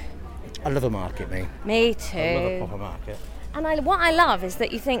knitting. I love a market, me. Me too. I love a proper market. And what I love is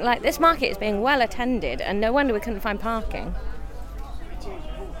that you think, like, this market is being well attended, and no wonder we couldn't find parking.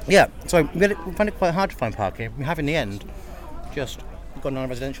 Yeah, so we found it quite hard to find parking. We have in the end just gone on a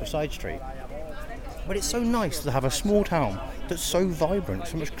residential side street. But it's so nice to have a small town that's so vibrant,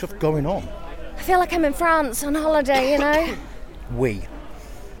 so much stuff going on. I feel like I'm in France on holiday, you know?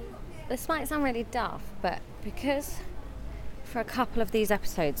 This might sound really daft, but because for a couple of these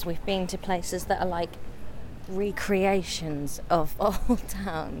episodes we've been to places that are like recreations of old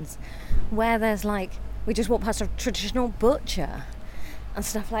towns, where there's like, we just walk past a traditional butcher and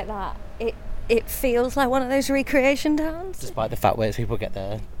stuff like that. It feels like one of those recreation towns. Despite the fact where people get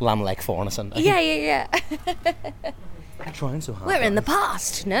their lamb leg for on a Sunday. Yeah. I'm trying so hard. We're in the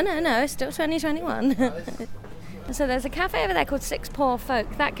past. No, it's still 2021. So there's a cafe over there called Six Poor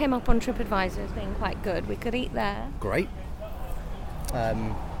Folk. That came up on TripAdvisor as being quite good. We could eat there. Great.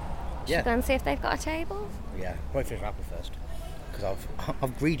 Should we go and see if they've got a table? Yeah, probably finish apple first. Because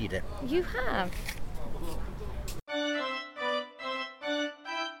I've greedied it. You have.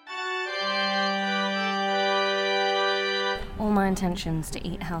 All my intentions to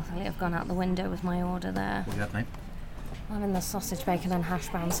eat healthily have gone out the window with my order there. What do you have, mate? I'm having the sausage, bacon and hash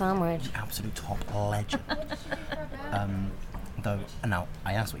brown sandwich. Absolute top legend. Though, now,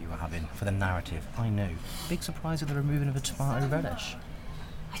 I asked what you were having for the narrative. I knew. Big surprise at the removing of a tomato relish.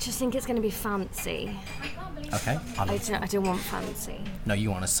 I just think it's going to be fancy. Okay. I don't want fancy. No,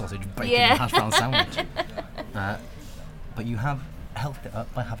 you want a sausage, bacon and hash brown sandwich. But you have healthed it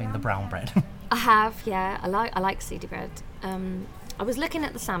up by having the brown bread. I have, yeah. I like seedy bread. I was looking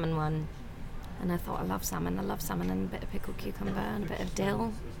at the salmon one, and I thought, I love salmon and a bit of pickled cucumber and a bit of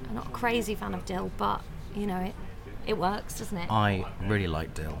dill. I'm not a crazy fan of dill, but, you know, it works, doesn't it? I really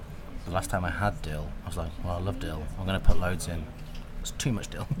like dill. The last time I had dill, I was like, well, I love dill. I'm going to put loads in. It's too much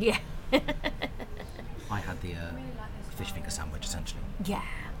dill. Yeah. I had the fish finger sandwich, essentially. Yeah.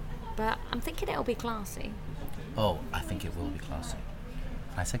 But I'm thinking it'll be classy. Oh, I think it will be classy.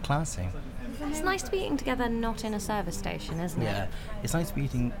 I said classy. It's nice to be eating together, not in a service station, isn't it? Yeah. It's nice to be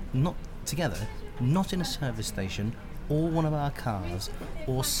eating not together, not in a service station, or one of our cars,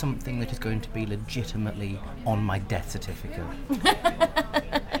 or something that is going to be legitimately on my death certificate.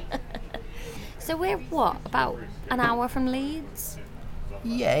 So we're, what, about an hour from Leeds?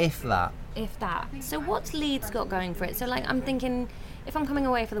 Yeah, if that. If that. So what's Leeds got going for it? So, like, I'm thinking, if I'm coming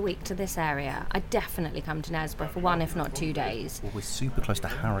away for the week to this area, I'd definitely come to Knaresborough for 1, if not 2 days. Well, we're super close to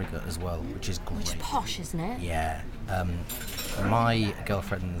Harrogate as well, which is great. Which is posh, isn't it? Yeah. My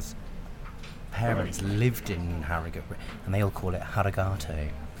girlfriend's parents lived in Harrogate, and they all call it Harrogato.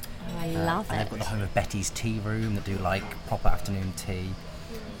 Oh, I love it. And they've got the home of Betty's Tea Room that do, like, proper afternoon tea.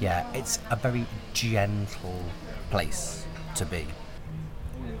 Yeah, it's a very gentle place to be.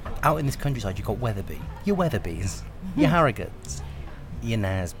 Out in this countryside, you've got Wetherby, your Weatherbys, your Harrogats, your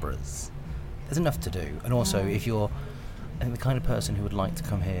Knaresboroughs. There's enough to do. And also, if you're, I think the kind of person who would like to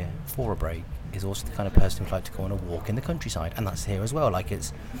come here for a break is also the kind of person who would like to go on a walk in the countryside, and that's here as well. Like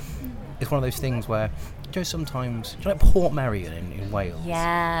it's one of those things where, you know, sometimes, like Portmeirion in Wales?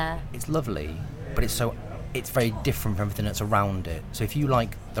 Yeah. It's lovely, but it's very different from everything that's around it. So if you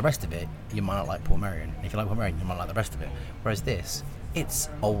like the rest of it, you might not like Portmeirion. If you like Portmeirion, you might like the rest of it. Whereas this, it's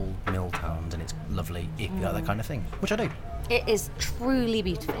old mill towns and it's lovely if you like that kind of thing, which I do. It is truly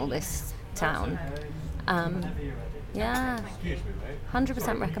beautiful, this town. Yeah,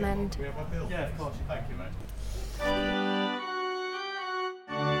 100% recommend. Yeah, of course. Thank you, mate.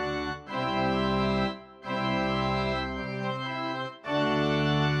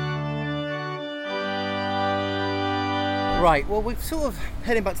 Right, well, we're sort of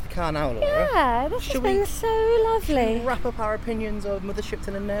heading back to the car now, Laura. Yeah, this has been so lovely. Wrap up our opinions of Mother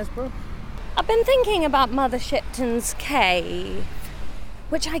Shipton and Knaresborough? I've been thinking about Mother Shipton's cave,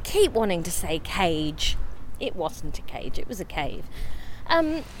 which I keep wanting to say cage. It wasn't a cage, it was a cave.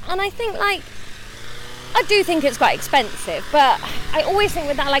 And I think, like, I do think it's quite expensive, but I always think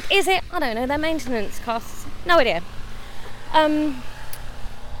with that, like, is it? I don't know, their maintenance costs. No idea.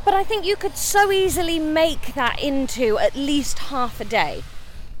 But I think you could so easily make that into at least half a day.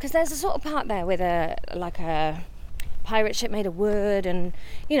 Because there's a sort of part there with a pirate ship made of wood and,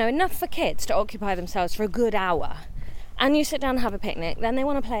 you know, enough for kids to occupy themselves for a good hour. And you sit down and have a picnic, then they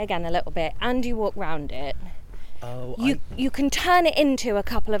want to play again a little bit, and you walk round it. Oh, you can turn it into a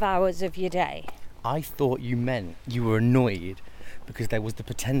couple of hours of your day. I thought you meant you were annoyed because there was the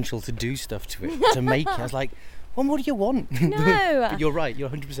potential to do stuff to it, to make it. I was like, well, what do you want? No. But you're right, you're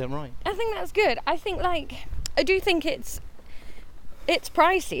 100% right. I think that's good. I do think it's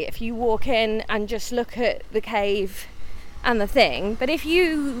pricey if you walk in and just look at the cave and the thing, but if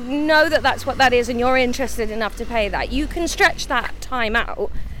you know that that's what that is and you're interested enough to pay that, you can stretch that time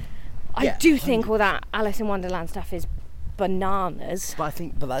out. I do think all that Alice in Wonderland stuff is bananas. But I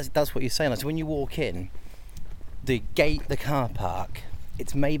think that's what you're saying. Like, so when you walk in, the gate, the car park,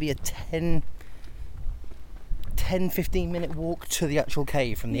 it's maybe a 10-15 minute walk to the actual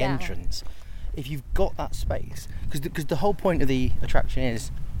cave from the entrance. If you've got that space, because the whole point of the attraction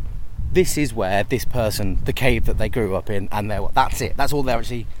is this is where this person, the cave that they grew up in, and that's it. That's all they're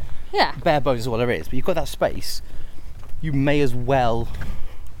actually. Yeah. Bare bones is all there is. But you've got that space. You may as well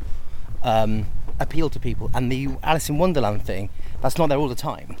appeal to people. And the Alice in Wonderland thing, that's not there all the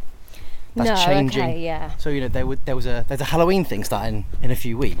time. That's changing. Okay, yeah. So, you know, there's a Halloween thing starting in a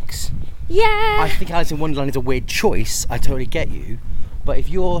few weeks. Yeah. I think Alice in Wonderland is a weird choice. I totally get you. But if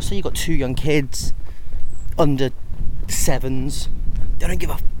you've got 2 young kids under 7s, they don't give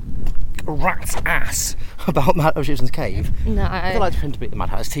a rat's ass about Mad Hatter Shipton's Cave. No. They like to be at the Mad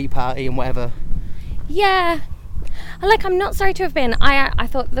Hatter's Tea Party and whatever. Yeah. I'm not sorry to have been. I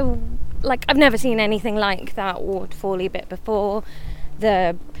thought I've never seen anything like that waterfall-y bit before.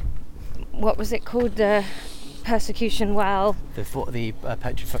 What was it called? The persecution well. The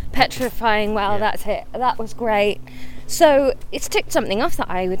petrifying well, that's it. That was great. So it's ticked something off that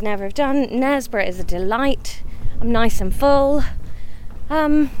I would never have done. Knaresborough is a delight. I'm nice and full.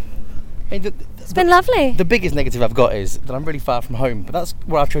 It's been lovely. The biggest negative I've got is that I'm really far from home, but that's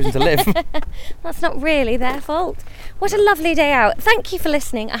where I've chosen to live. That's not really their fault. What a lovely day out. Thank you for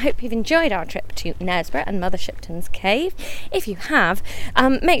listening. I hope you've enjoyed our trip to Knaresborough and Mother Shipton's Cave. If you have,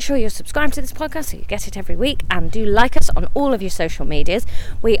 make sure you're subscribed to this podcast so you get it every week, and do like us on all of your social medias.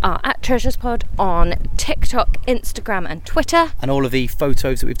 We are at TreasuresPod on TikTok, Instagram and Twitter. And all of the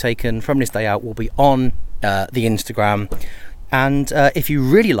photos that we've taken from this day out will be on the Instagram. And if you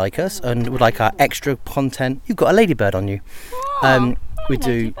really like us and would like our extra content, you've got a ladybird on you. We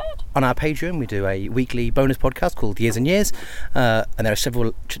do on our Patreon. We do a weekly bonus podcast called Years and Years, and there are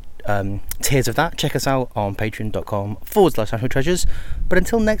several tiers of that. Check us out on patreon.com/National Treasures. But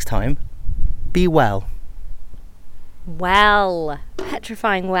until next time, be well. Well,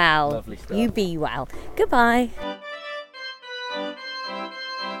 petrifying well. Lovely stuff. You be well. Goodbye.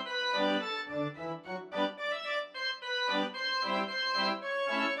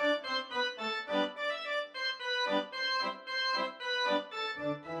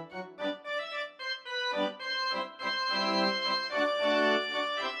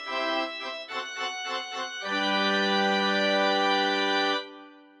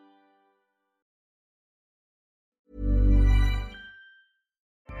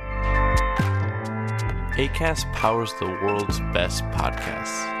 Acast powers the world's best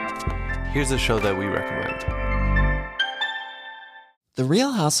podcasts. Here's a show that we recommend. The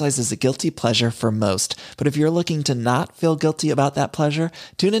Real Housewives is a guilty pleasure for most, but if you're looking to not feel guilty about that pleasure,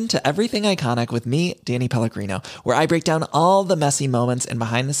 tune in to Everything Iconic with me, Danny Pellegrino, where I break down all the messy moments and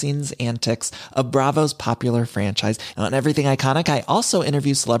behind-the-scenes antics of Bravo's popular franchise. And on Everything Iconic, I also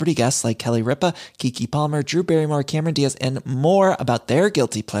interview celebrity guests like Kelly Ripa, Keke Palmer, Drew Barrymore, Cameron Diaz, and more about their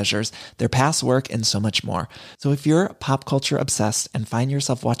guilty pleasures, their past work, and so much more. So if you're pop culture obsessed and find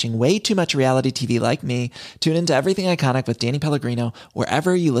yourself watching way too much reality TV like me, tune into Everything Iconic with Danny Pellegrino,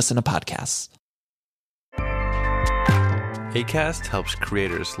 wherever you listen to podcasts. Acast helps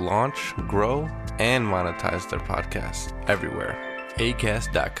creators launch, grow, and monetize their podcasts everywhere.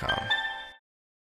 Acast.com.